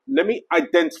let me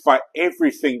identify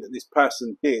everything that this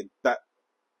person did that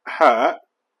hurt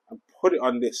and put it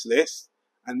on this list.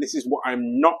 And this is what I'm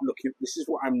looking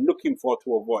for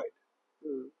to avoid.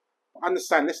 Mm.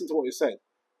 Understand, listen to what you said.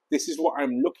 This is what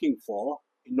I'm looking for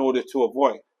in order to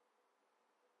avoid.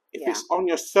 If it's on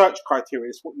your search criteria,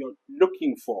 it's what you're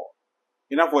looking for.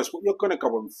 In other words, what you're going to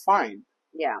go and find.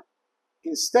 Yeah.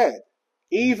 Instead,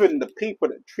 even the people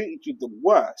that treated you the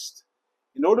worst,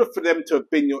 in order for them to have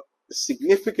been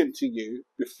significant to you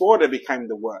before they became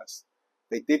the worst,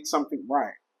 they did something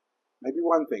right. Maybe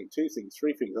one thing, two things,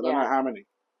 three things. I don't know how many.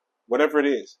 Whatever it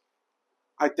is.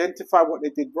 Identify what they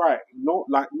did right. Not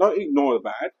ignore the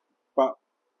bad, but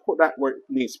put that where it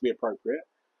needs to be appropriate.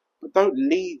 But don't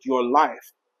lead your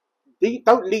life.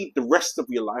 Don't lead the rest of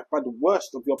your life by the worst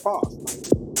of your past.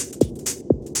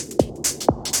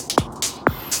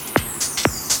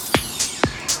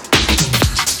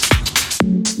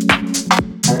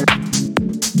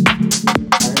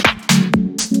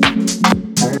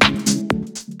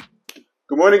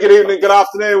 Good morning, good evening, good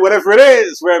afternoon, whatever it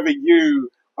is, wherever you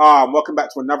are. Welcome back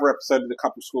to another episode of the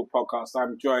Couple School Podcast.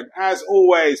 I'm joined, as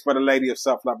always, by the lady of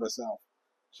self-love herself,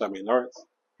 Shami Lawrence.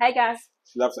 Hey, guys.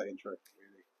 She loves that intro.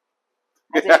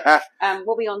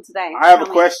 What are we on today? I have a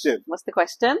question. What's the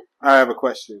question? I have a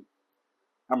question.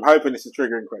 I'm hoping it's a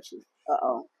triggering question.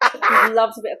 Uh-oh. He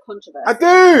loves a bit of controversy. I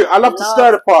do. I love to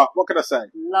stir the pot. What can I say?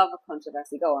 Love a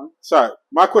controversy. Go on. So,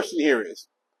 my question here is,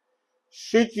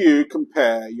 should you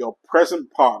compare your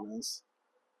present partners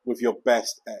with your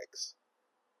best ex?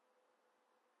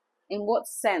 In what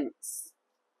sense?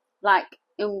 Like,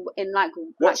 in like...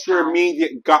 What's your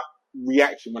immediate gut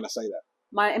reaction when I say that?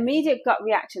 My immediate gut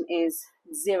reaction is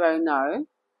 0, no.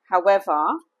 However,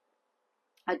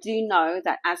 I do know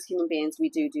that as human beings, we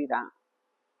do that.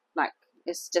 Like,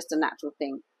 it's just a natural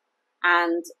thing.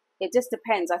 And it just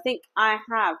depends. I think I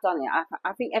have done it.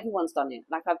 I think everyone's done it.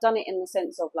 Like, I've done it in the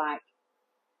sense of, like,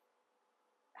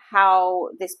 how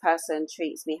this person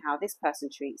treats me, how this person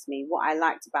treats me, what I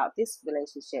liked about this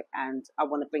relationship, and I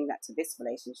want to bring that to this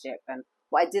relationship, and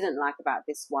what I didn't like about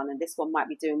this one, and this one might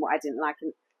be doing what I didn't like.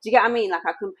 And do you get what I mean? Like,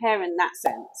 I compare in that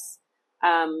sense.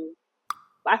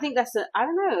 But I think I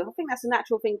think that's a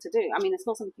natural thing to do. I mean, it's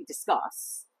not something you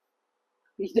discuss.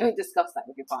 You don't discuss that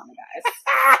with your partner, guys.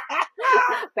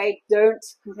 Babe, don't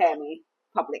compare me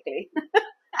publicly.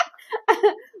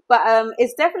 But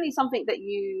it's definitely something that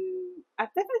I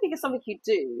definitely think it's something you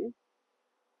do.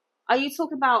 Are you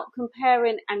talking about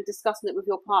comparing and discussing it with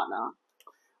your partner?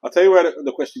 I'll tell you where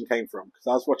the question came from, because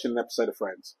I was watching an episode of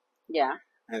Friends. Yeah.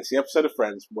 And it's the episode of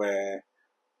Friends where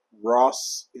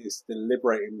Ross is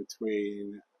deliberating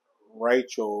between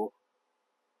Rachel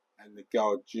and the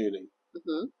girl Julie.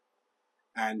 Mm-hmm.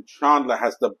 And Chandler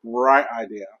has the bright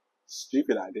idea,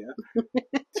 stupid idea,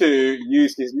 to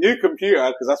use his new computer,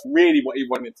 because that's really what he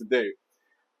wanted to do,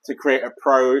 to create a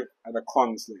pro and a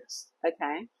cons list.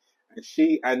 Okay. And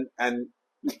she, and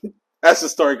as the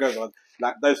story goes on,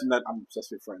 like, those who know, I'm obsessed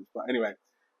with Friends, but anyway,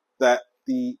 that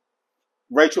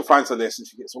Rachel finds the list and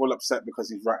she gets all upset because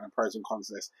he's writing a pros and cons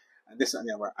list and this and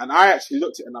the other. And I actually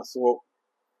looked at it and I thought,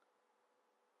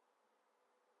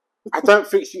 I don't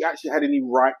think she actually had any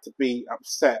right to be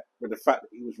upset with the fact that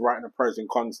he was writing a pros and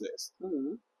cons list.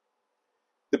 Mm-hmm.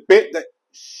 The bit that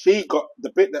she got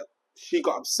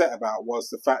upset about was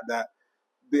the fact that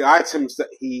the items that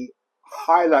he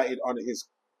highlighted on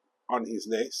his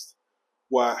list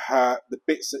were the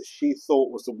bits that she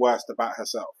thought was the worst about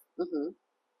herself. Mm-hmm.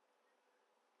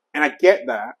 And I get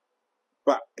that,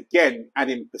 but again,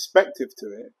 adding perspective to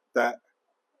it, that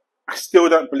I still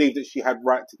don't believe that she had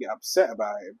right to get upset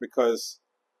about it, because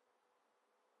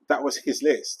that was his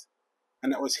list.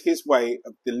 And that was his way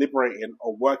of deliberating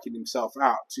or working himself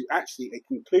out to actually a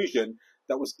conclusion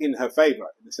that was in her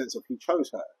favour, in the sense of he chose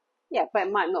her. Yeah, but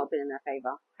it might not have been in her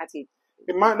favour, had he...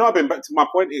 It might not have been, but my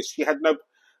point is,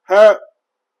 her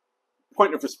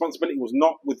point of responsibility was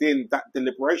not within that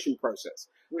deliberation process.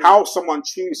 Mm. How someone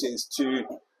chooses to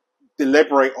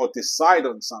deliberate or decide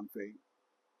on something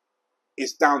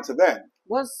is down to them.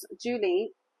 Was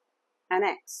Julie an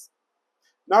ex?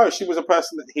 No, she was a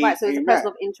person that he... Right, so it's a person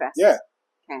of interest. Yeah.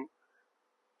 Okay.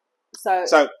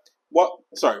 So what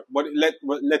it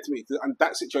led to me, and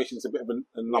that situation is a bit of an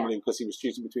anomaly, because he was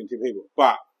choosing between two people.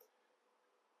 But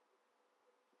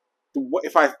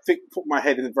if I put my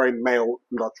head in a very male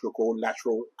logical,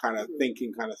 lateral kind of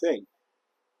thinking kind of thing,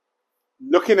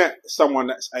 looking at someone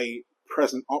that's a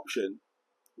present option,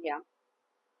 yeah,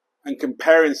 and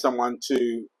comparing someone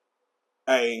to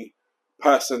a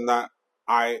person that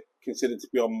I consider to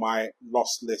be on my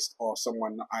lost list, or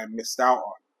someone that I missed out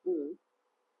on,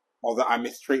 or that I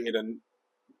mistreated, and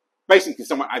basically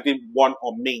someone I didn't want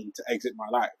or mean to exit my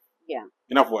life. Yeah.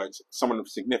 In other words, someone of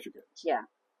significance. Yeah.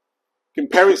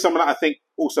 Comparing someone that I think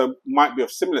also might be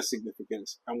of similar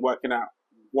significance and working out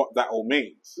what that all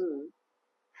means.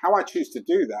 How I choose to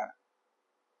do that,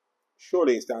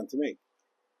 surely it's down to me.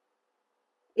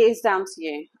 It is down to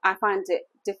you. I find it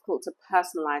difficult to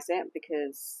personalize it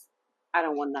because I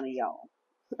don't want none of y'all.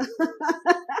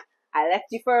 I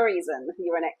left you for a reason.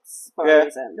 You're an ex for a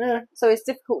reason. Yeah. So it's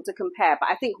difficult to compare. But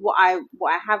I think what I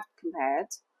have compared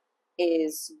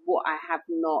is what I have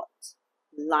not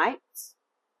liked,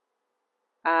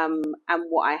 and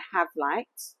what I have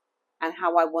liked, and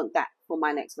how I want that for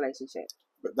my next relationship.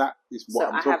 But that is what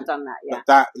I'm talking. I have done that. Yeah. But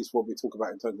that is what we talk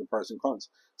about in terms of pros and cons.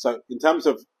 So in terms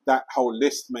of that whole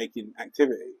list making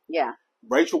activity, yeah,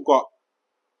 Rachel got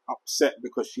upset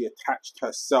because she attached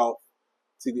herself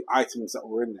to the items that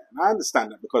were in there. And I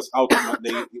understand that because ultimately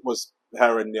it was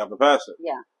her and the other person.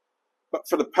 Yeah. But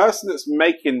for the person that's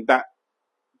making that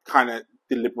kind of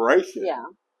deliberation,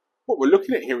 what we're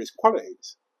looking at here is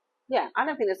qualities. Yeah, I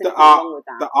don't think there's anything wrong with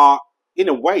that. That are, in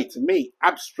a way, to me,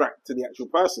 abstract to the actual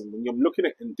person. When you're looking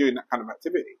at and doing that kind of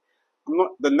activity,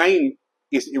 the name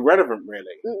is irrelevant,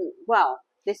 really. Well,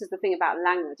 this is the thing about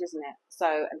language, isn't it? So,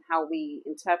 and how we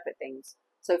interpret things.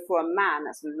 So for a man,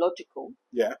 that's logical.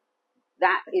 Yeah.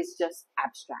 That is just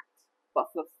abstract. But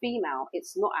for female,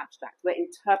 it's not abstract. We're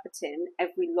interpreting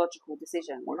every logical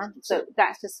decision. 100%. So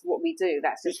that's just what we do.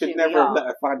 That's just you should never have let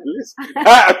her find the list.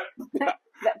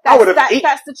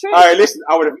 That's the truth. All right, listen,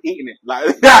 I would have eaten it.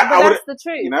 Like that's the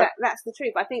truth. You know? That's the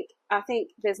truth. I think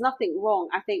there's nothing wrong.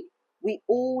 I think we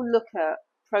all look at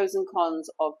pros and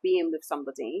cons of being with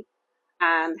somebody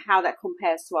and how that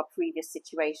compares to our previous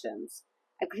situations.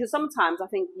 Because sometimes I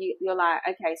think you're like,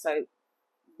 okay, so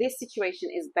this situation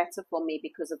is better for me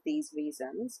because of these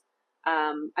reasons.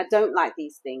 I don't like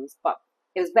these things, but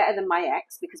it was better than my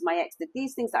ex because my ex did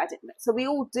these things that I didn't. So we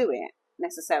all do it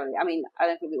necessarily. I mean, I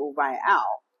don't think we all write it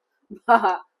out,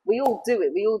 but we all do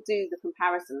it. We all do the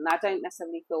comparison. And I don't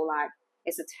necessarily feel like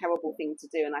it's a terrible thing to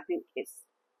do. And I think it's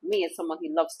me as someone who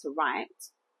loves to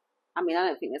write. I mean, I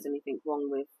don't think there's anything wrong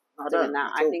with doing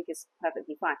that. I think it's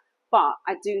perfectly fine. But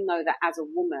I do know that as a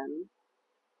woman,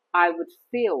 I would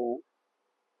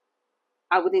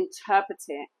interpret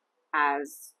it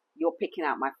as you're picking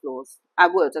out my flaws. I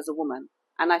would as a woman.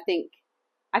 And I think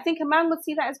a man would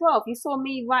see that as well. If you saw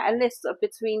me write a list of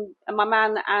between my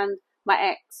man and my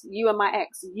ex, you and my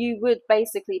ex, you would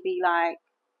basically be like,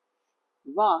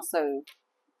 rah, so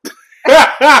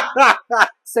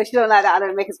so she don't like that I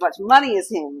don't make as much money as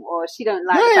him, or she don't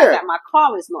like the fact that my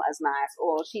car is not as nice,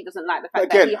 or she doesn't like the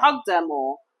fact that he hugged her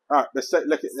more. All right, let's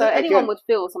look at so anyone would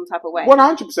feel some type of way.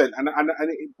 100%, and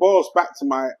it boils back to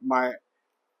my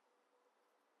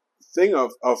thing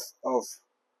of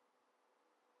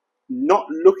not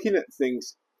looking at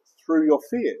things through your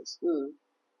fears,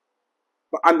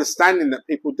 but understanding that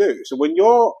people do. So when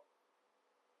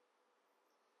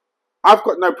I've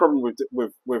got no problem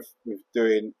with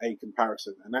doing a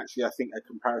comparison, and actually I think a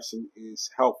comparison is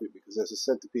healthy because, as I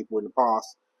said to people in the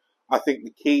past, I think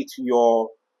the key to your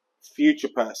future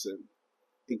person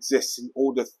exists in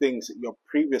all the things that your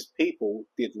previous people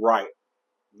did right,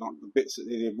 not the bits that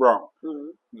they did wrong.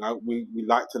 You know, we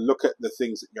like to look at the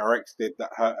things that your ex did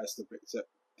that hurt us, the bits that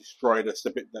destroyed us,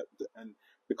 the bit that, and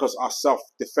because our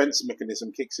self-defense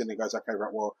mechanism kicks in and goes, okay,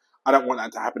 right, well, I don't want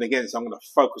that to happen again, so I'm going to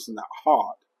focus on that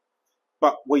hard.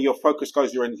 But where your focus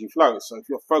goes, your energy flows. So if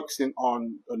you're focusing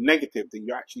on a negative, then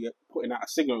you're actually putting out a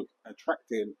signal,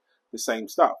 attracting the same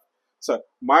stuff. So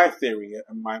my theory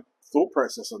and my thought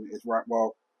process on it is, right,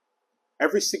 well,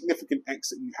 every significant ex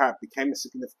that you have became a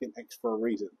significant ex for a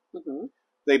reason.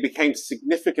 They became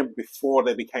significant before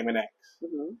they became an ex.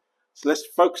 So let's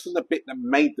focus on the bit that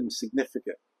made them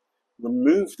significant.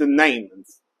 Remove the name and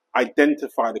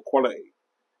identify the quality.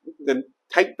 Then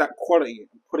take that quality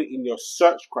and put it in your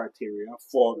search criteria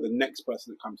for the next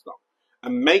person that comes along.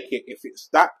 And make it, if it's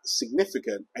that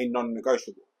significant, a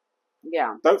non-negotiable.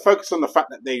 Yeah. Don't focus on the fact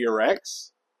that they're your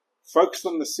ex. Focus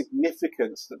on the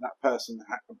significance that that person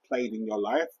had played in your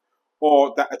life,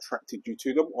 or that attracted you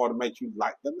to them, or that made you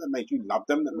like them, that made you love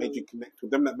them, that made you connect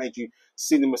with them, that made you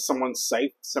see them as someone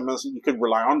safe, someone you can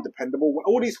rely on, dependable.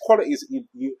 All these qualities that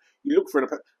you look for.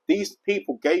 These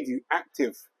people gave you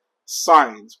active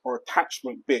signs or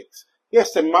attachment bits.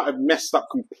 Yes, they might have messed up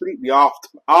completely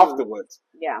afterwards.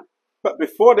 Yeah. But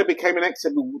before they became an ex,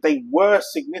 they were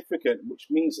significant, which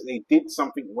means that they did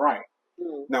something right.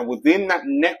 Now, within that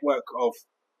network of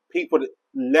people that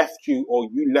left you or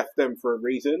you left them for a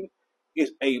reason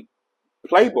is a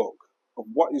playbook of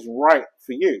what is right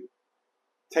for you.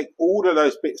 Take all of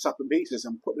those bits up and pieces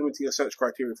and put them into your search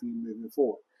criteria for you moving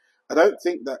forward. I don't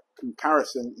think that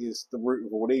comparison is the root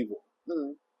of all evil.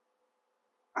 Mm.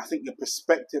 I think your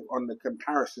perspective on the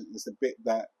comparison is the bit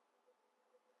that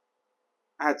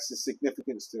adds the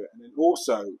significance to it. And then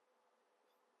also,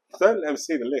 don't let me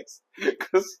see the list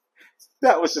because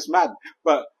that was just mad.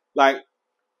 But like,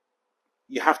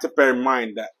 you have to bear in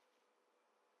mind that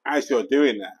as you're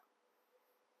doing that,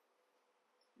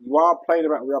 you are playing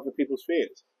about with other people's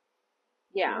fears.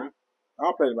 Yeah. You know? You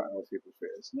are playing about other people's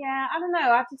fears. Yeah, I don't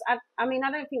know. I mean,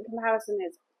 I don't think comparison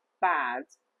is bad.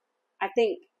 I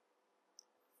think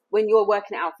when you're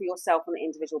working it out for yourself on an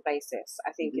individual basis,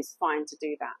 I think it's fine to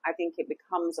do that. I think it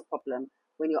becomes a problem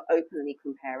when you're openly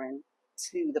comparing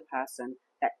to the person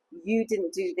that you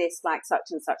didn't do this like such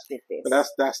and such did this. But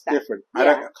that's different. Yeah, I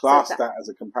don't class so that as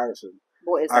a comparison.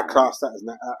 What is I that? class that as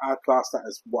I class that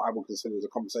as what I would consider as a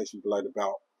conversation below the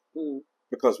belt.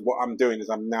 Because what I'm doing is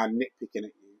I'm now nitpicking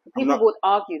at you. People would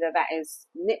argue that that is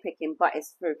nitpicking, but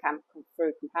it's through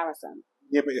comparison.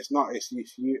 Yeah, but it's not. It's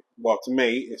you. Well, to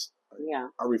me, it's. Yeah.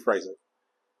 I'll rephrase it.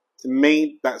 To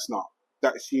me, that's not.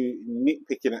 That's you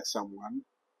nitpicking at someone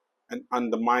and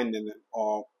undermining them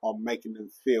or making them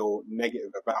feel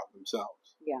negative about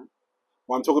themselves. Yeah.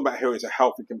 What I'm talking about here is a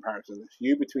healthy comparison. It's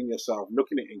you between yourself,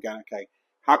 looking at it and going, okay,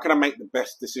 how can I make the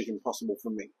best decision possible for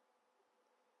me?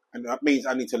 And that means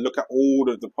I need to look at all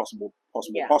of the possibles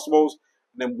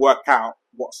and then work out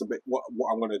what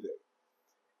I'm going to do.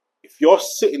 If you're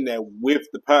sitting there with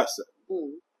the person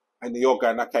and you're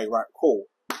going, okay, right, cool.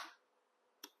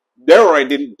 Delroy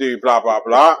didn't do blah, blah,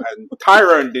 blah, and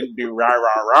Tyrone didn't do rah,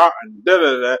 rah, rah, and da,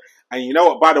 da, da. And you know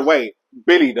what, by the way,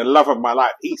 Billy, the love of my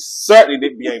life, he certainly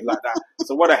didn't behave like that.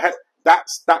 So what the heck,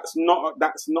 that's not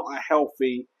a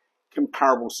healthy,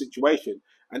 comparable situation.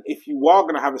 And if you are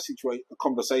going to have a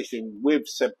conversation with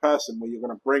said person where you're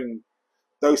going to bring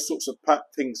those sorts of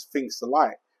things to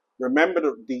light, remember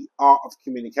that the art of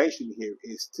communication here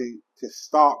is to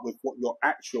start with what your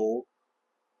actual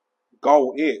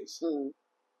goal is.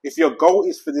 If your goal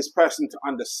is for this person to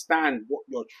understand what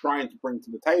you're trying to bring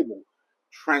to the table,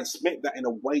 transmit that in a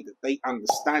way that they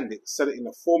understand it, set it in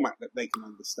a format that they can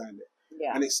understand it.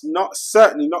 Yeah. And it's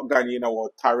certainly not going, you know,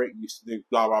 well, Tyreek used to do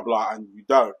blah, blah, blah, and you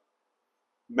don't.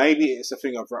 Maybe it's a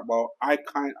thing of, well, I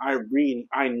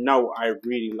know I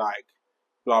really like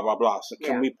blah, blah, blah. So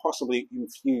can we possibly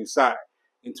infuse that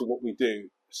into what we do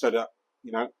so that,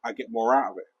 you know, I get more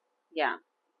out of it? Yeah.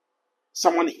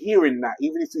 Someone hearing that,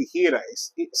 even if you hear that,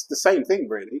 it's the same thing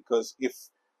really. Because if,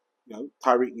 you know,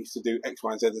 Tyreek used to do X,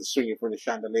 Y, and Z and swinging from the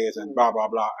chandeliers and blah, blah,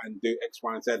 blah, and do X,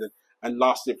 Y, and Z and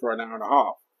lasted for an hour and a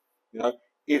half, you know,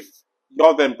 if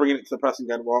you're then bringing it to the person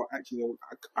going, well, actually, you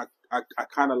know, I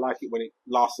kind of like it when it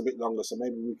lasts a bit longer, so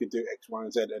maybe we could do X, Y,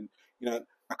 and Z, and, you know,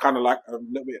 I kind of like a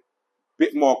little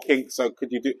bit more kink, so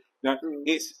could you do, you know,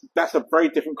 that's a very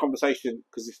different conversation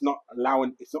because it's not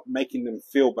making them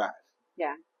feel bad.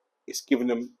 Yeah. It's giving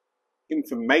them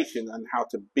information on how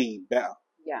to be better.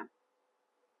 Yeah.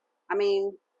 I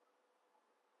mean,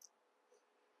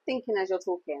 thinking as you're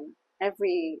talking,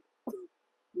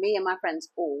 me and my friends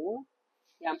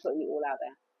I'm putting it all out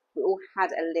there. We all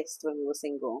had a list when we were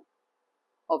single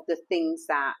of the things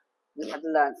that we had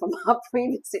learned from our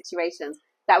previous situations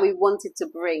that we wanted to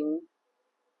bring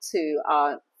to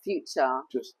our future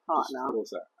partner.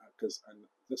 Just that, because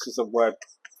this is a word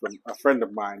from a friend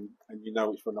of mine, and you know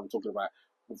which one I'm talking about.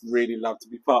 Would really love to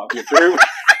be part of your group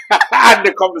and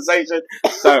the conversation.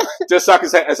 So just so I can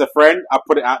say, as a friend, I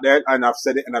put it out there, and I've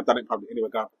said it, and I've done it publicly. Anyway,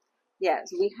 go. Yeah,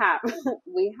 so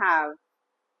we have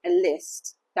a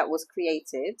list that was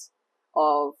created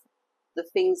of the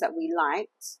things that we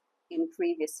liked in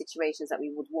previous situations that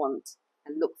we would want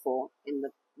and look for in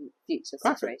the future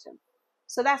situation.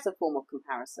 So that's a form of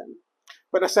comparison.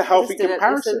 But that's a healthy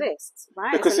comparison. It's a list,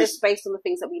 right? Because it's a list based on the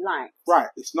things that we like. Right.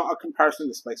 It's not a comparison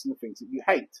that's based on the things that you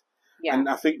hate. Yeah. And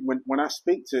I think when I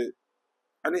speak to,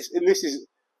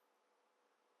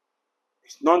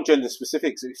 it's non-gender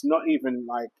specific, so it's not even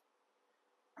like,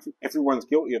 I think everyone's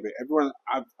guilty of it. Everyone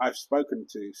I've spoken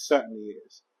to certainly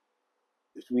is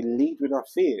we lead with our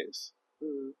fears.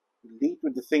 We lead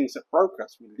with the things that broke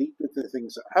us. We lead with the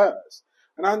things that hurt us.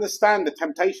 And I understand the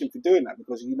temptation for doing that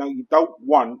because, you know, you don't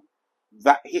want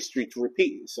that history to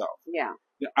repeat itself. Yeah.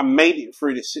 You know, I made it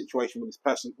through this situation where this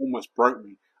person almost broke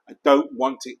me. I don't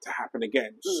want it to happen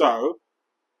again. So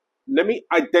let me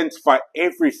identify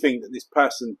everything that this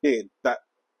person did that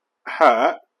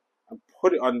hurt and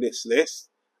put it on this list.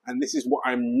 And this is what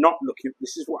I'm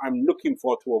looking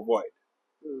for to avoid.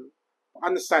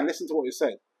 Understand, listen to what you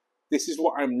said. This is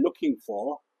what I'm looking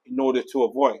for in order to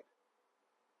avoid.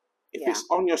 If it's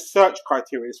on your search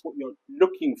criteria, it's what you're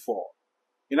looking for.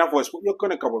 In other words, what you're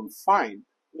going to go and find.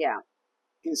 Yeah.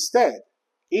 Instead,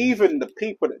 even the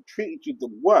people that treated you the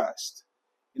worst,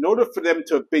 in order for them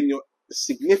to have been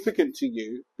significant to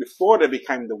you before they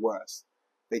became the worst,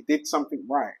 they did something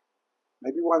right.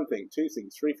 Maybe one thing, two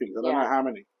things, three things. I don't know Yeah. how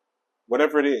many.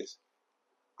 Whatever it is,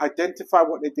 identify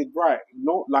what they did right.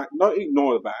 Not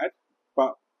ignore the bad,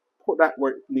 but put that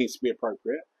where it needs to be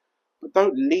appropriate. But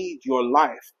don't lead your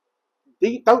life.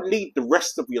 Don't lead the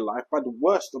rest of your life by the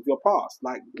worst of your past.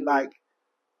 Like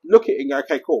look at it and go,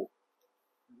 okay, cool.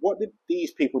 What did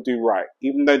these people do right?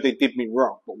 Even though they did me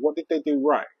wrong, but what did they do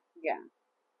right? Yeah.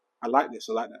 I like this,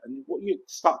 I like that. And what you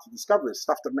start to discover is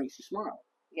stuff that makes you smile.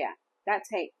 Yeah. That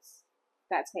takes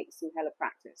some hella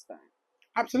practice though.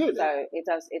 Absolutely. So it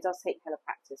does take hella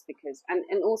practice because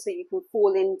and also you can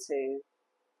fall into,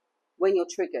 when you're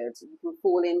triggered, you can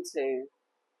fall into,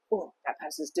 oh, that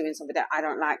person's doing something that I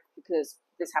don't like because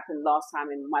this happened last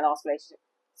time in my last relationship.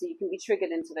 So you can be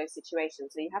triggered into those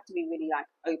situations. So you have to be really like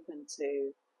open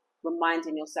to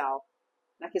reminding yourself,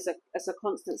 like it's a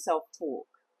constant self-talk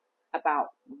about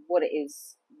what it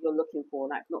is you're looking for,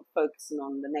 like not focusing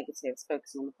on the negatives,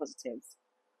 focusing on the positives.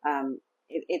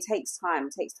 It takes time.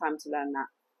 It takes time to learn that.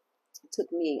 It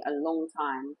took me a long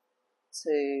time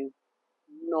to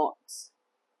not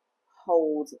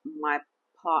hold my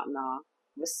partner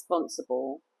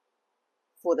responsible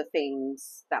for the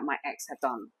things that my ex had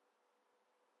done.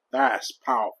 That's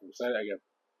powerful. Say that again.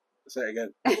 Say it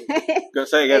again. It Go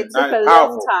say it again. took a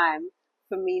Powerful. long time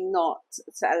for me not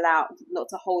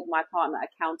to hold my partner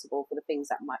accountable for the things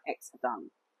that my ex had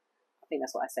done. I think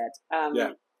that's what I said.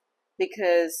 Yeah.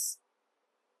 Because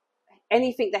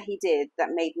anything that he did that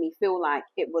made me feel like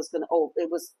it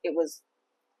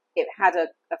had a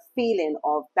feeling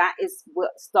of that is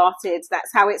what started,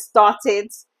 that's how it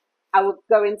started. I would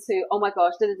go into, oh my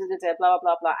gosh, blah, blah,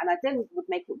 blah, blah. And I then would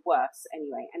make it worse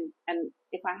anyway. And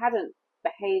if I hadn't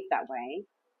behaved that way,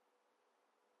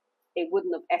 it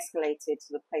wouldn't have escalated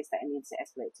to the place that it needs to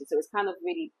escalate to. So it's kind of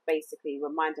really basically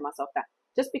reminding myself that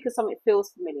just because something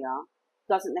feels familiar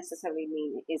doesn't necessarily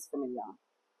mean it is familiar.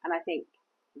 And I think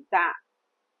that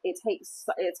it takes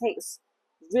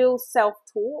real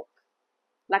self-talk.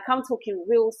 Like I'm talking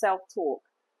real self-talk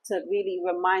to really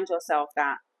remind yourself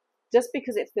that just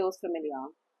because it feels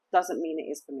familiar doesn't mean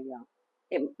it is familiar.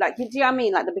 Like, do you know what I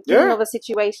mean? Like the beginning of a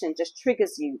situation just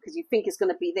triggers you because you think it's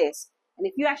going to be this. And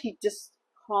if you actually just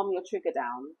calm your trigger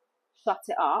down, shut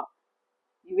it up,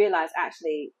 you realize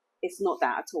actually it's not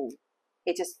that at all.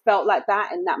 It just felt like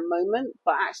that in that moment.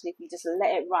 But actually, if you just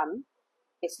let it run,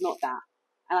 it's not that.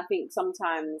 And I think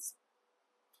sometimes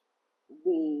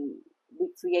we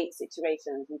create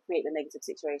situations, we create the negative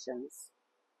situations,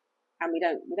 and we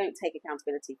don't take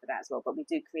accountability for that as well. But we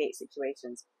do create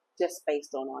situations just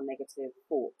based on our negative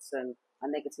thoughts and our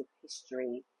negative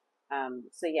history.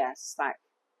 So yes,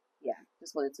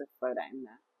 just wanted to throw that in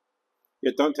there.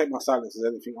 Yeah, don't take my silence as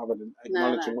anything other than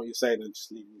acknowledging what you're saying and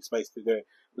just leaving you space to do it.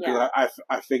 Because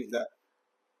I think that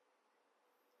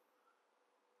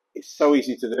it's so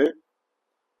easy to do.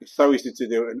 It's so easy to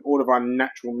do, and all of our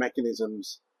natural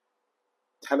mechanisms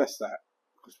tell us that.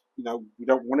 Because, we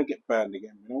don't want to get burned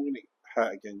again. We don't want to get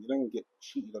hurt again. You don't want to get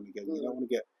cheated on again. You don't want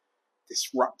to get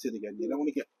disrupted again. You don't want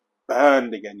to get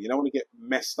burned again. You don't want to get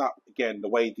messed up again the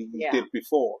way that you did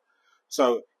before.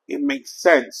 So it makes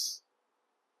sense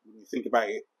when you think about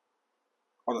it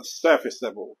on a surface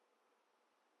level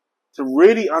to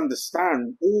really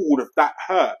understand all of that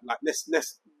hurt. Like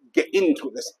let's get into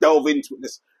it. Let's delve into it.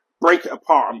 Let's break it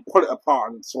apart and pull it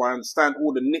apart, and so I understand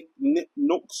all the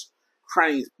nooks,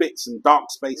 crannies, bits, and dark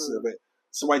spaces of it.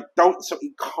 So it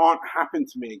can't happen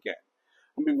to me again.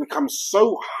 And we become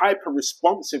so hyper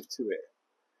responsive to it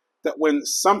that when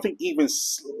something even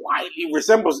slightly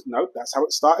resembles, no, that's how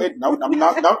it started. No.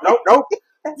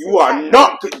 You are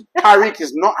not. Tyreek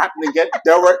is not happening again.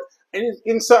 Delroy,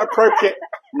 insert appropriate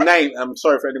name. I'm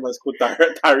sorry if anyone's called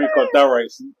Tyreek or Delroy.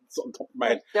 It's on top of my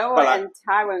head. Delroy and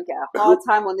Tyrone get a hard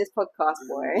time on this podcast,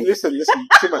 boy. Listen,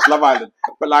 too much Love Island.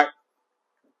 But like,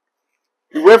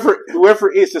 whoever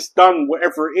it is that's done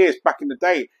whatever it is back in the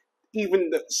day,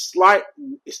 even the slight,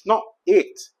 it's not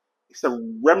it. It's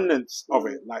the remnants of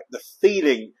it, like the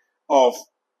feeling of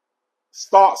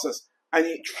starts us, and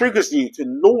it triggers you to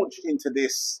launch into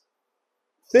this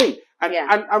thing. And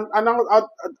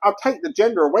I'll take the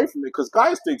gender away from it because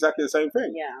guys do exactly the same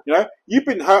thing. Yeah. If you've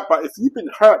been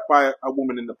hurt by a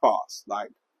woman in the past, like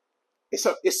it's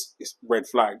red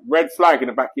flag in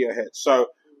the back of your head. So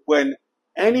when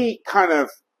any kind of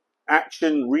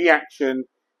action, reaction,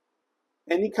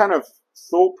 any kind of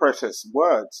thought process,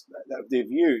 words that they've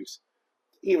used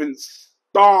even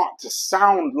start to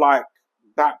sound like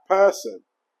that person,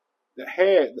 the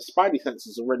spidey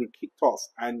senses already kicked off,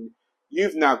 and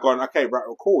you've now gone, okay, right,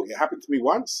 well, cool. It happened to me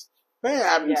once. It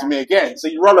happened to Yeah. me again. So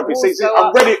you roll up your Walls sleeves. go I'm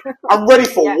up. ready. I'm ready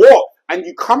for Yeah. what? And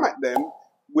you come at them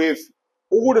with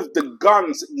all of the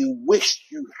guns that you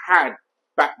wished you had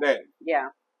back then. Yeah.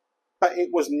 But it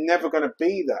was never going to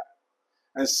be that.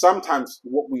 And sometimes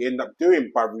what we end up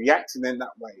doing by reacting in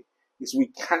that way is we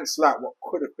cancel out what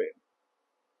could have been.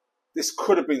 This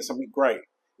could have been something great.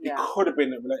 It Yeah. could have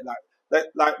been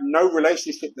like no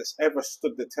relationship that's ever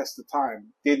stood the test of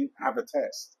time didn't have a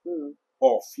test,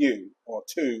 or few, or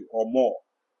two, or more.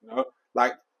 You know,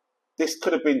 like this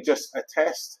could have been just a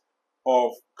test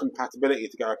of compatibility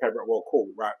to go, okay, right, well,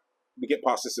 cool, right, we get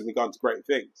past this and we go on to great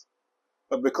things.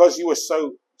 But because you were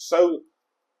so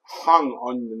hung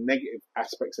on the negative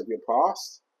aspects of your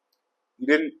past,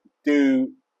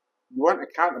 you weren't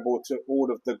accountable to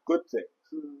all of the good things.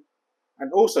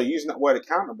 And also using that word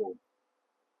accountable,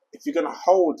 if you're going to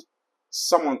hold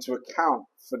someone to account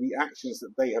for the actions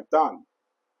that they have done,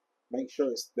 make sure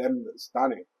it's them that's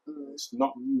done it. It's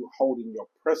not you holding your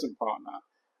present partner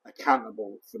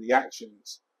accountable for the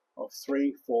actions of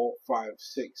 3, 4, 5,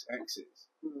 6 exes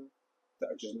that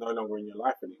are just no longer in your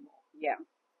life anymore. Yeah.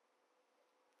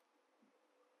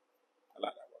 I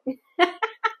like that one.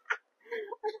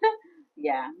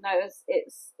 Yeah. No, it's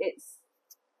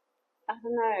I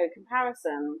don't know,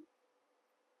 comparison.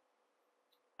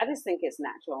 I just think it's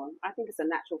natural. I think it's a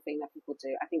natural thing that people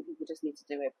do. I think people just need to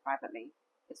do it privately.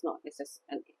 It's not. It's just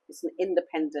it's an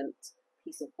independent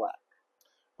piece of work.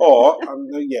 Or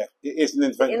yeah, it is an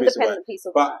independent piece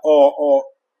of but work. or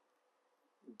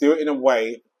do it in a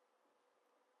way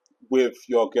with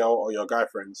your girl or your guy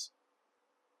friends,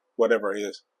 whatever it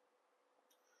is,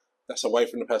 that's away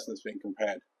from the person that's being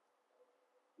compared.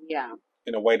 Yeah.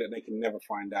 In a way that they can never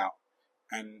find out,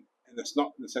 and it's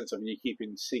not in the sense of you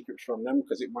keeping secrets from them,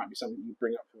 because it might be something you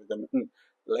bring up with them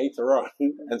later on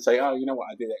and say, oh, you know what,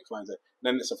 I did X, Y, and Z. And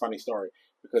then it's a funny story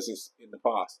because it's in the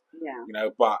past. Yeah. You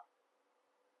know, but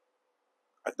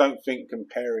I don't think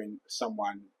comparing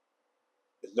someone,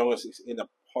 as long as it's in a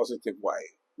positive way.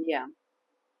 Yeah.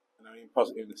 And I mean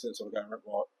positive in the sense of going,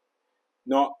 well,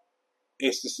 not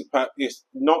is this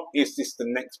the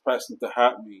next person to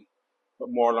hurt me, but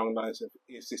more along the lines of,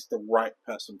 is this the right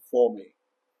person for me?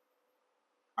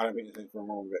 I don't think there's anything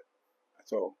wrong with it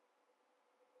at all.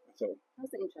 At all.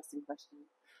 That's an interesting question.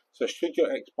 So should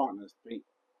your ex-partners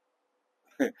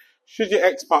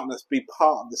be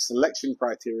part of the selection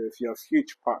criteria for your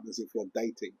future partners if you're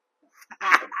dating?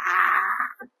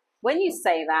 When you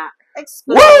say that,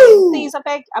 explain. Woo! Please, I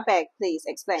beg, please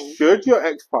explain. Should your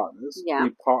ex-partners Yeah.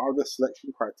 be part of the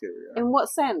selection criteria In what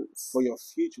sense? for your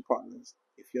future partners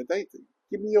if you're dating?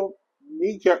 Give me your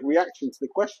knee-jerk reaction to the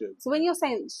question. So when you're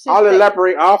saying, I'll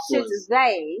elaborate afterwards. Should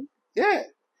they? Yeah.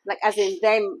 Like as in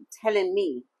them telling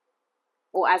me,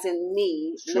 or as in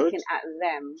me looking at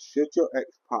them. Should your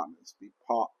ex-partners be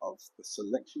part of the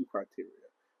selection criteria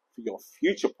for your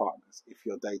future partners if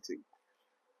you're dating?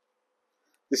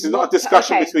 This is not a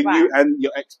discussion between you and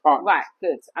your ex-partner. Right,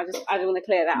 good. I just want to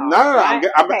clear that up. No,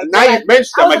 right? now you've mentioned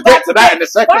it, I'm going to get to that in a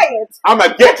second. I'm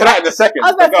going to get to that in a second. I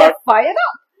was about to get fired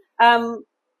up.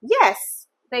 Yes,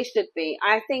 they should be.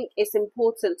 I think it's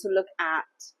important to look at,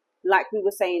 like we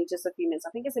were saying just a few minutes, I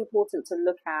think it's important to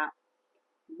look at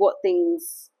what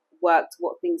things worked,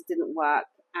 what things didn't work,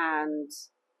 and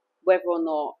whether or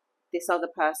not this other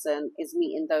person is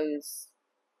meeting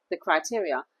the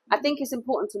criteria. I think it's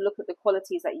important to look at the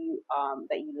qualities that you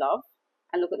love,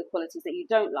 and look at the qualities that you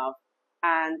don't love,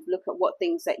 and look at what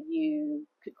things that you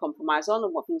could compromise on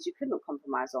and what things you couldn't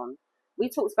compromise on. We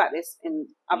talked about this in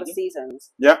other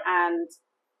seasons. Yeah. And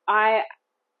I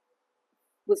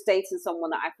was dating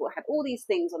someone that I thought had all these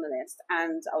things on the list,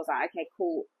 and I was like, okay,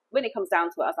 cool. When it comes down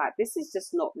to it, I was like, this is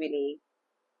just not really,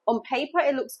 on paper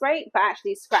it looks great, but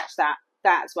actually scratch that.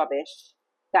 That's rubbish.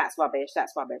 That's rubbish.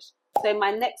 That's rubbish. So in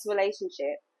my next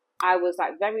relationship, I was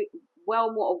like very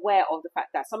well more aware of the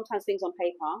fact that sometimes things on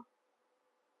paper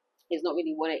is not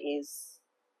really what it is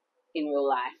in real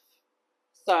life.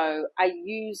 So I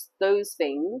use those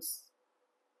things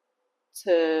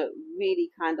to really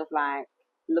kind of like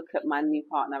look at my new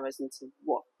partner as into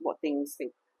what things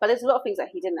think. But there's a lot of things that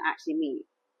he didn't actually meet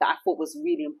that I thought was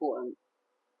really important.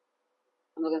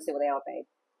 I'm not going to say what they are, babe.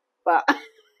 But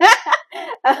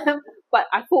but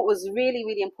I thought was really,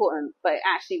 really important, but it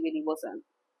actually really wasn't.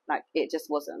 Like, it just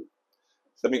wasn't.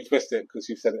 So let me twist it, because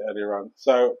you said it earlier on.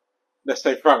 So let's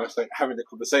say having a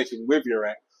conversation with your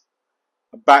ex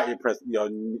about your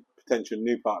potential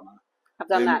new partner. I've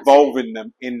done that. Involving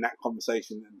them in that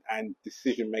conversation and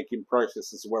decision-making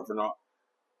process as to whether or not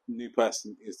the new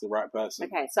person is the right person.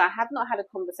 Okay, so I have not had a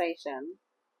conversation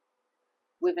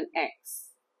with an ex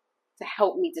to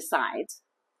help me decide.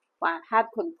 But I've had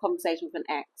a conversation with an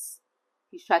ex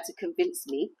who's tried to convince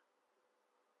me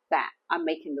that I'm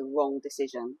making the wrong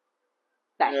decision.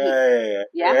 That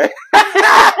yeah.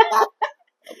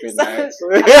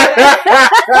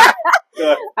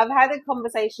 I've had a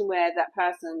conversation where that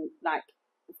person like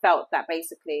felt that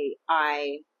basically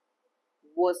I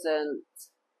wasn't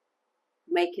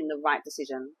making the right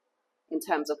decision in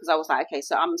terms of, because I was like, okay,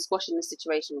 so I'm squashing the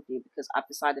situation with you because I've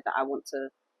decided that I want to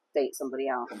date somebody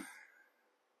else.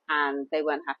 And they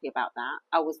weren't happy about that.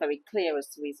 I was very clear as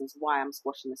to reasons why I'm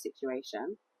squashing the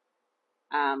situation.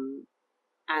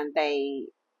 And they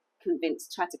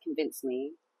tried to convince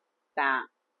me that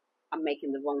I'm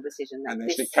making the wrong decision. And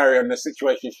they should carry on the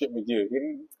situationship with you.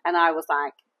 And I was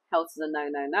like, hell to the no,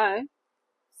 no, no.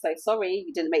 So sorry,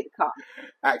 you didn't make the cut.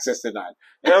 Access denied.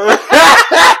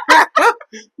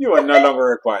 You are no longer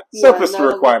required. Surplus to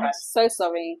requirements. So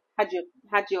sorry. Had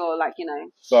your like, you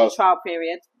know, trial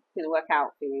period. Didn't work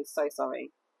out for you. So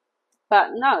sorry.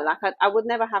 But no, like I would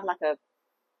never have like a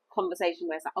conversation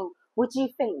where it's like, oh, what do you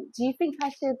think? Do you think I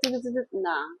should?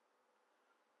 Nah.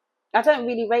 I don't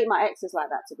really rate my exes like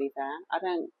that, to be fair. I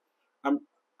don't. I'm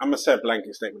going to say a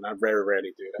blanket statement. I very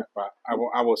rarely do that, but I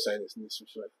will say this in this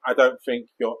situation. I don't think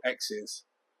your exes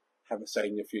have a say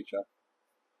in your future.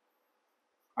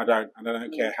 I don't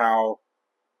care how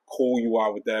cool you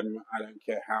are with them. I don't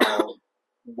care how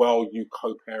well you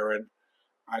co-parent.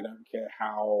 I don't care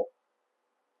how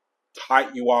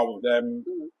tight you are with them.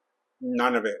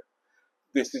 None of it.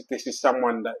 This is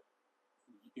someone that,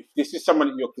 if this is someone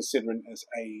that you're considering as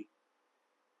a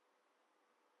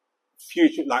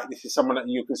future, like this is someone that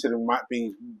you're considering might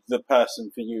be the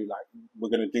person for you, like we're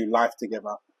going to do life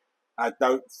together. I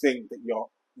don't think that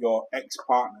your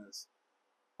ex-partners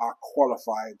are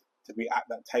qualified to be at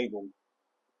that table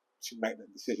to make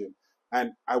that decision.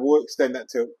 And I will extend that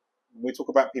to, when we talk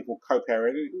about people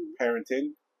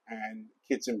co-parenting and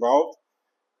kids involved.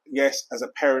 Yes, as a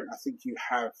parent, I think you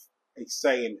have a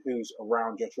say in who's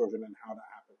around your children and how that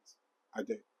happens. I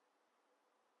do.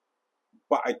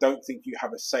 But I don't think you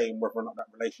have a say in whether or not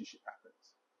that relationship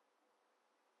happens.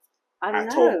 I don't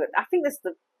know. I think this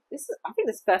is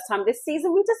the first time this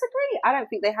season we disagree. I don't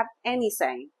think they have any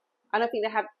say. I don't think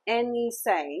they have any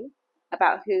say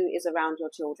about who is around your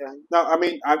children. No, I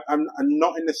mean, I'm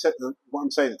not in the sense of, what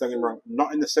I'm saying is, don't get me wrong,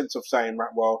 not in the sense of saying,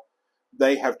 right, well,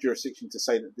 they have jurisdiction to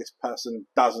say that this person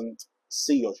doesn't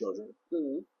see your children.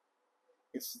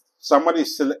 If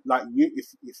somebody's like you,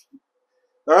 if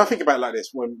I think about it like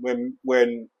this,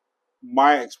 when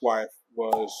my ex-wife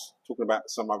was talking about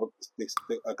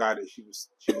a guy that she was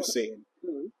seeing,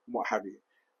 what have you,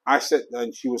 I said,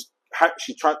 and she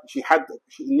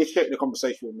initiated the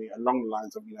conversation with me along the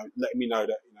lines of, letting me know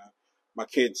that, my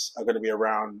kids are going to be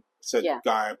around said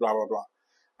guy, blah, blah, blah.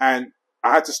 And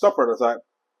I had to stop her. I was like,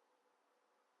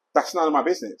 that's none of my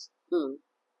business. What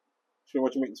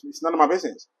do you mean? It's none of my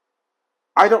business.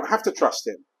 I don't have to trust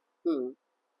him.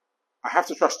 I have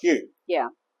to trust you. Yeah.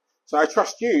 So I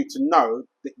trust you to know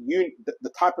that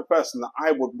the type of person that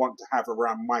I would want to have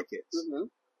around my kids.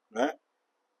 Right?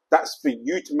 That's for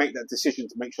you to make that decision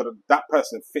to make sure that that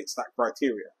person fits that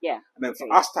criteria. Yeah. And then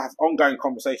for us to have ongoing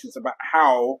conversations about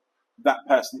how that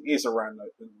person is around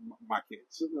my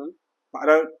kids. But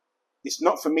it's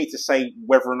not for me to say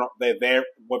whether or not they're there,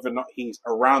 whether or not he's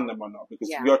around them or not. Because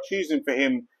if you're choosing for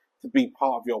him to be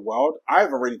part of your world,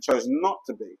 I've already chosen not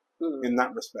to be in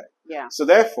that respect. Yeah. So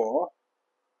therefore,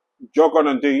 jog on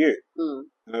and do you.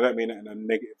 And I don't mean it in a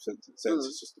negative sense.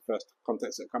 It's just the first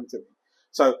context that comes to me.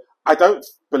 So I don't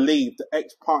believe that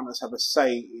ex-partners have a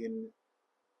say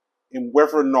in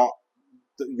whether or not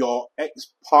your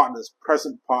ex-partner's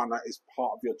present partner is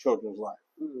part of your children's life.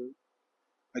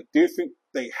 I do think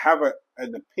they have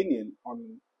an opinion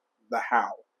on the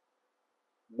how,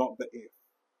 not the if.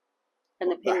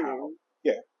 An opinion.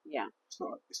 Yeah. Yeah.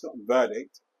 It's not a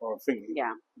verdict or a thing.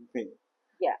 Yeah. Opinion.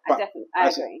 Yeah, I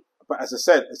agree. But as I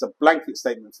said, it's a blanket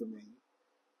statement for me.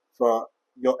 For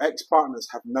your ex-partners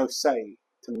have no say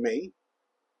to me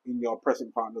in your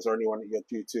present partners or anyone that you're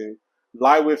due to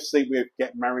lie with, sleep with,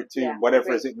 get married to,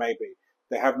 whatever as it may be.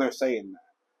 They have no say in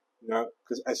that.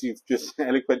 Because as you've just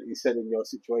eloquently said in your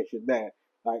situation there,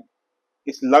 like,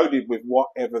 it's loaded with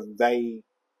whatever they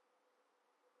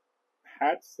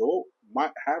had thought,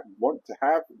 might have, want to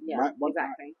have, might want to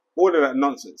have. All of that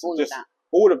nonsense.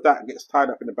 All of that gets tied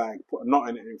up in a bag, put a knot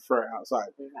in it and throw it outside.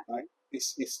 Like,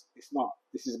 it's not.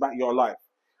 This is about your life.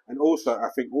 And also, I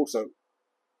think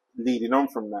leading on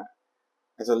from that,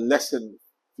 as a lesson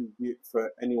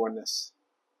for anyone that's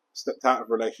stepped out of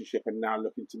a relationship and now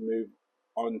looking to move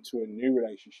on to a new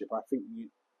relationship, I think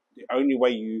the only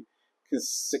way you can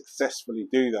successfully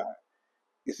do that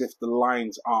is if the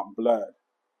lines aren't blurred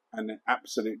and they're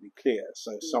absolutely clear.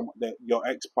 So your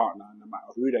ex-partner, no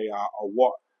matter who they are or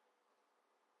what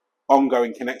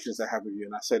ongoing connections they have with you,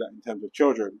 and I say that in terms of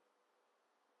children,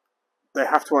 they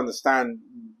have to understand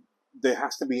there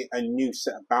has to be a new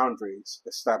set of boundaries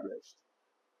established,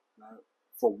 you know,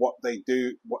 for what they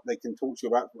do, what they can talk to you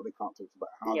about, what they can't talk to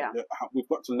you about. We've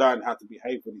got to learn how to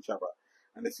behave with each other.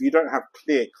 And if you don't have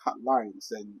clear cut lines,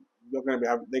 then they're going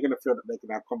to feel that they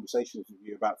can have conversations with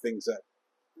you about things that,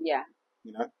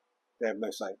 you know, they have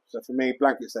no say. So for me,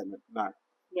 blanket statement, no.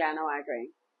 Yeah, no, I agree.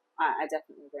 I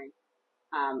definitely agree.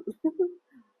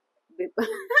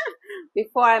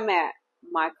 Before I met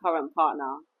my current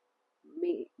partner,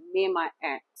 me and my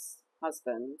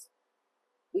ex-husband,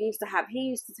 he used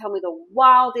to tell me the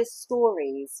wildest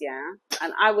stories, yeah?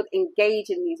 And I would engage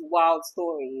in these wild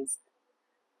stories,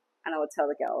 and I would tell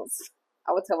the girls.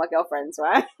 I would tell my girlfriends,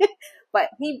 right? But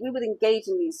we would engage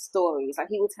in these stories. Like,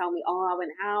 he would tell me, oh, I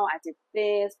went out, I did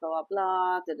this, blah, blah,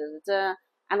 blah, da, da, da, da.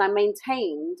 And I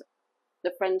maintained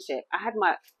the friendship. I had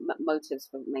my motives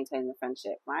for maintaining the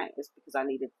friendship, right? It's because I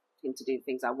needed him to do the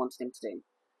things I wanted him to do.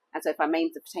 And so if I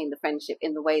maintained the friendship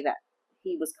in the way that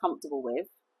he was comfortable with,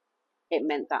 it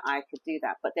meant that I could do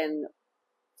that. But then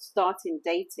starting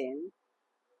dating,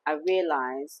 I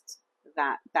realized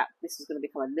that this was going to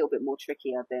become a little bit more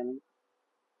trickier than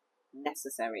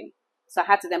necessary. So I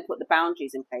had to then put the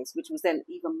boundaries in place, which was then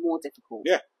even more difficult.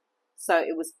 Yeah. So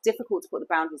it was difficult to put the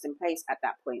boundaries in place at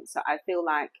that point. So I feel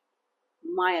like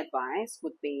my advice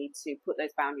would be to put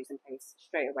those boundaries in place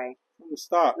straight away from the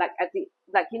start. Like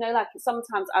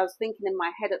sometimes I was thinking in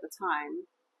my head at the time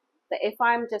that if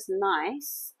I'm just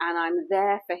nice and I'm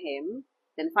there for him,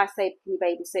 then if I say, can you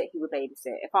babysit, he would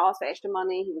babysit. If I ask for extra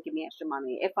money, he would give me extra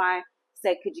money. If I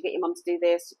said, could you get your mum to do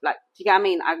this? Like, do you get what I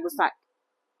mean? I was like,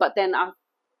 but then I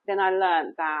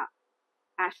learned that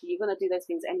actually you're going to do those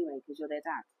things anyway because you're their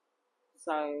dad.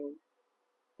 So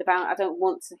I don't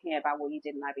want to hear about what you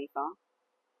did in Ibiza.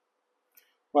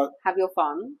 Well, have your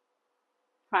fun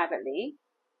privately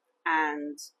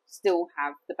and still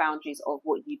have the boundaries of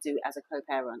what you do as a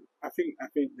co-parent. I think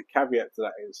the caveat to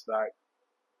that is like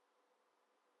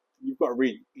you've got to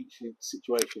read each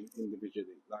situation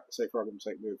individually. Like, say for argument's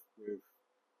sake, with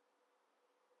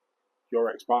your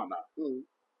ex-partner,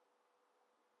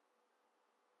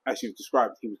 as you've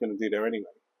described, he was going to do there anyway.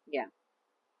 Yeah.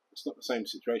 It's not the same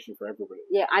situation for everybody.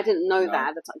 Yeah, I didn't know that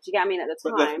at the time. Do you get what I mean? At the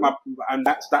time,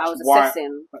 that's I was why.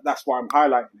 assessing. But that's why I'm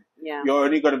highlighting it. Yeah. You're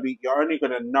only going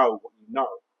to know what you know.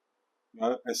 You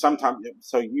know, and sometimes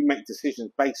so you make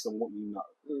decisions based on what you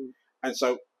know, and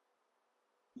so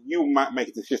you might make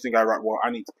a decision and go, right, well,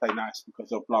 I need to play nice because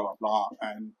of blah blah blah,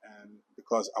 and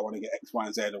because I want to get X, Y,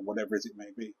 and Z or whatever it may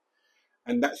be,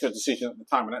 and that's your decision at the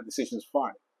time, and that decision's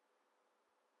fine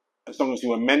as long as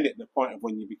you amend it at the point of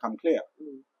when you become clear.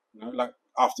 You know, like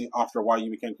after a while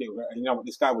you became clear, and you know what,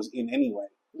 this guy was in anyway.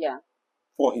 Yeah.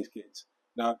 For his kids.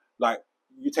 Now, like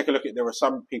you take a look at, there are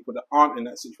some people that aren't in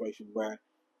that situation where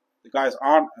the guys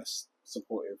aren't as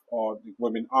supportive, or the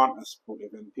women aren't as supportive,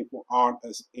 and people aren't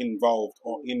as involved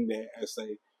or in there as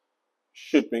they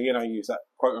should be. And I use that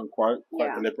quote unquote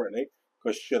quite deliberately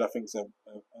because should, I think, is a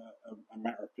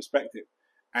matter of perspective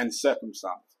and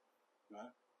circumstance,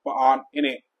 right? But aren't in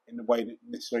it in the way that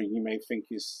necessarily you may think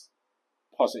is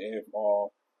positive or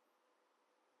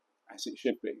as it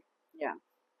should be. Yeah.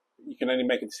 You can only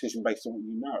make a decision based on what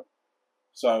you know.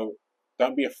 So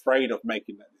don't be afraid of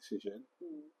making that decision,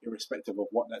 irrespective of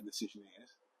what that decision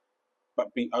is,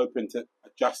 but be open to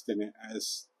adjusting it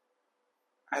as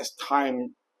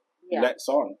time lets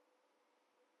on.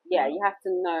 Yeah, you have to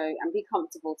know and be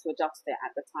comfortable to adjust it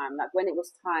at the time. Like when it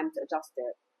was time to adjust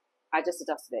it, I just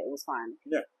adjusted it. It was fine.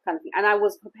 Yeah. Kind of thing. And I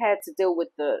was prepared to deal with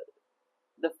the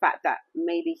fact that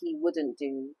maybe he wouldn't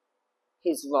do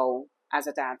his role as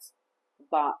a dad.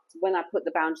 But when I put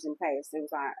the boundaries in place, it was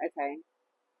like, okay,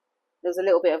 there was a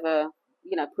little bit of a,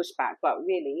 pushback, but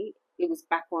really it was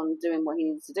back on doing what he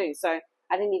needed to do. So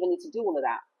I didn't even need to do all of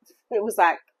that. It was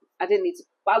like, I didn't need to,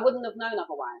 but I wouldn't have known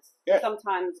otherwise. Yeah.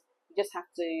 Sometimes you just have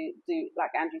to do,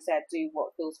 like Andrew said, do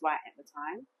what feels right at the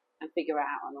time and figure it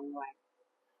out along the way.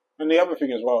 And the other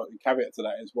thing as well, the caveat to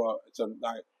that as well, it's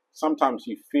like sometimes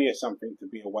you fear something to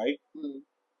be away. And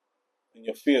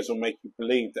your fears will make you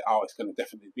believe that, it's going to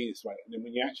definitely be this way. And then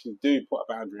when you actually do put a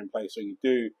boundary in place, or you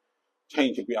do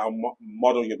change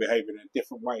model your behavior in a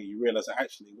different way, you realize that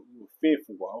actually what you were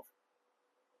fearful of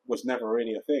was never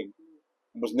really a thing.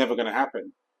 It was never going to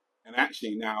happen. And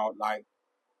actually now, like,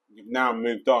 you've now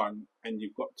moved on and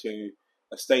you've got to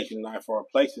a stage in life or a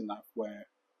place in life where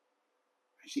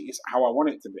actually it's how I want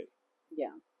it to be.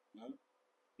 Yeah. You know?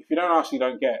 If you don't ask, you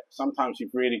don't get. Sometimes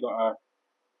you've really got to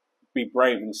be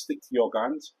brave and stick to your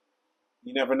guns.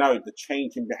 You never know, the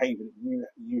change in behaviour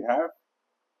that you have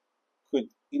could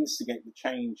instigate the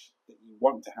change that you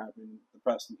want to have in the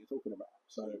person that you're talking about.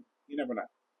 So you never know.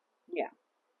 Yeah.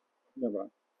 You never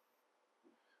know.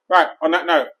 Right, on that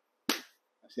note,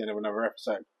 that's the end of another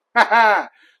episode.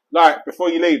 Like, before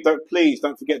you leave, please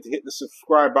don't forget to hit the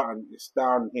subscribe button. It's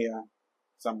down here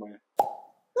somewhere.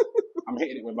 I'm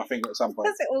hitting it with my finger at some point.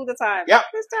 Does it all the time. Yep.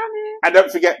 It's down here. And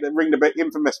don't forget to ring the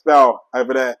infamous bell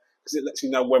over there, because it lets you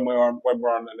know when we're on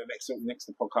and the next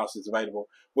podcast is available.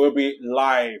 We'll be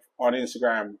live on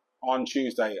Instagram on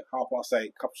Tuesday at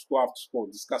 8:30, Couple School After School,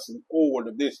 discussing all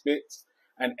of this bits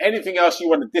and anything else you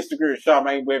want to disagree with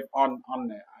Charmaine with on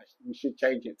there. We should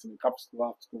change it to the Couple School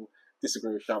After School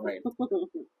disagree with Charmaine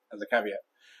as a caveat.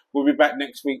 We'll be back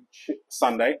next week,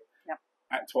 Sunday,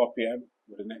 at 12 p.m.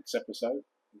 with the next episode.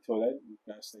 Until then, you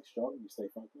guys stay strong, you stay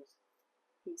focused.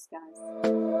 Peace,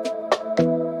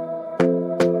 guys.